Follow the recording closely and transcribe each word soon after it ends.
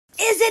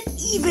it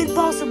even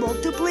possible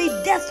to play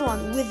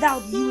Deathrun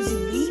without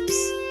using leaps?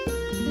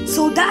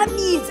 So that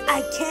means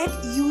I can't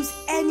use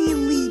any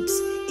leaps.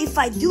 If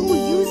I do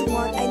use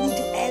one, I need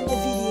to end the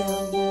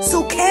video.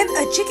 So can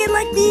a chicken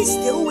like me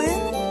still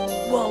win?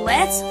 Well,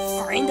 let's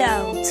find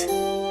out.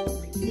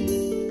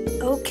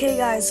 Okay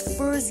guys,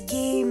 first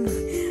game.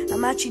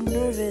 I'm actually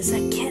nervous.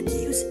 I can't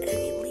use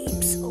any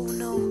leaps. Oh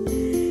no.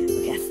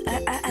 Okay,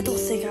 I don't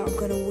think I'm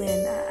gonna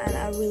win.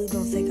 I really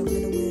don't think I'm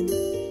gonna win.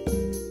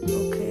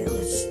 Okay,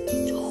 let's...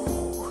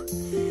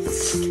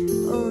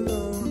 Oh no.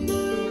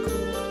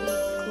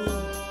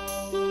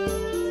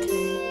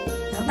 Okay.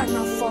 I'm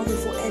not falling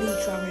for any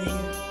trap right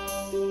here.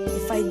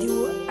 If I do,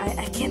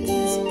 I can't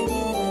use any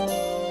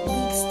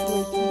leaps to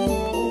leap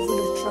over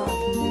the trap.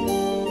 You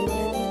know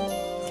what I mean?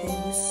 Okay,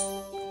 let's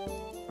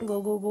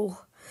go.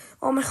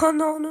 Oh my god,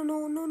 no.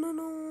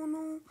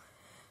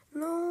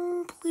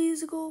 No,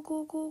 please go.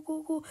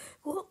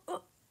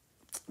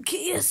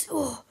 Okay, yes.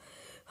 Oh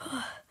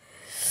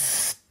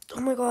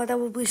my god, that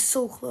would be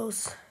so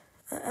close.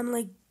 I'm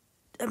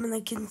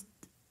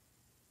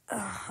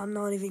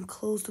not even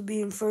close to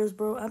being first,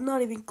 bro. I'm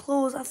not even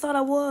close. I thought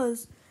I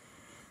was.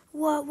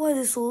 What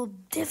is so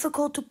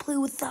difficult to play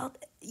without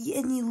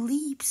any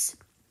leaps?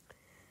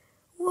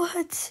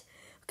 What?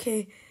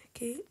 Okay.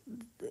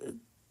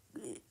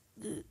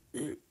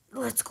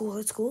 Let's go.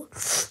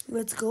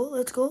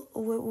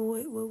 Oh,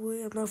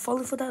 wait. I'm not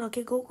falling for that.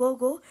 Okay, go.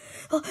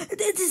 Oh,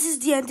 this is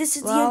the end.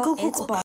 Go.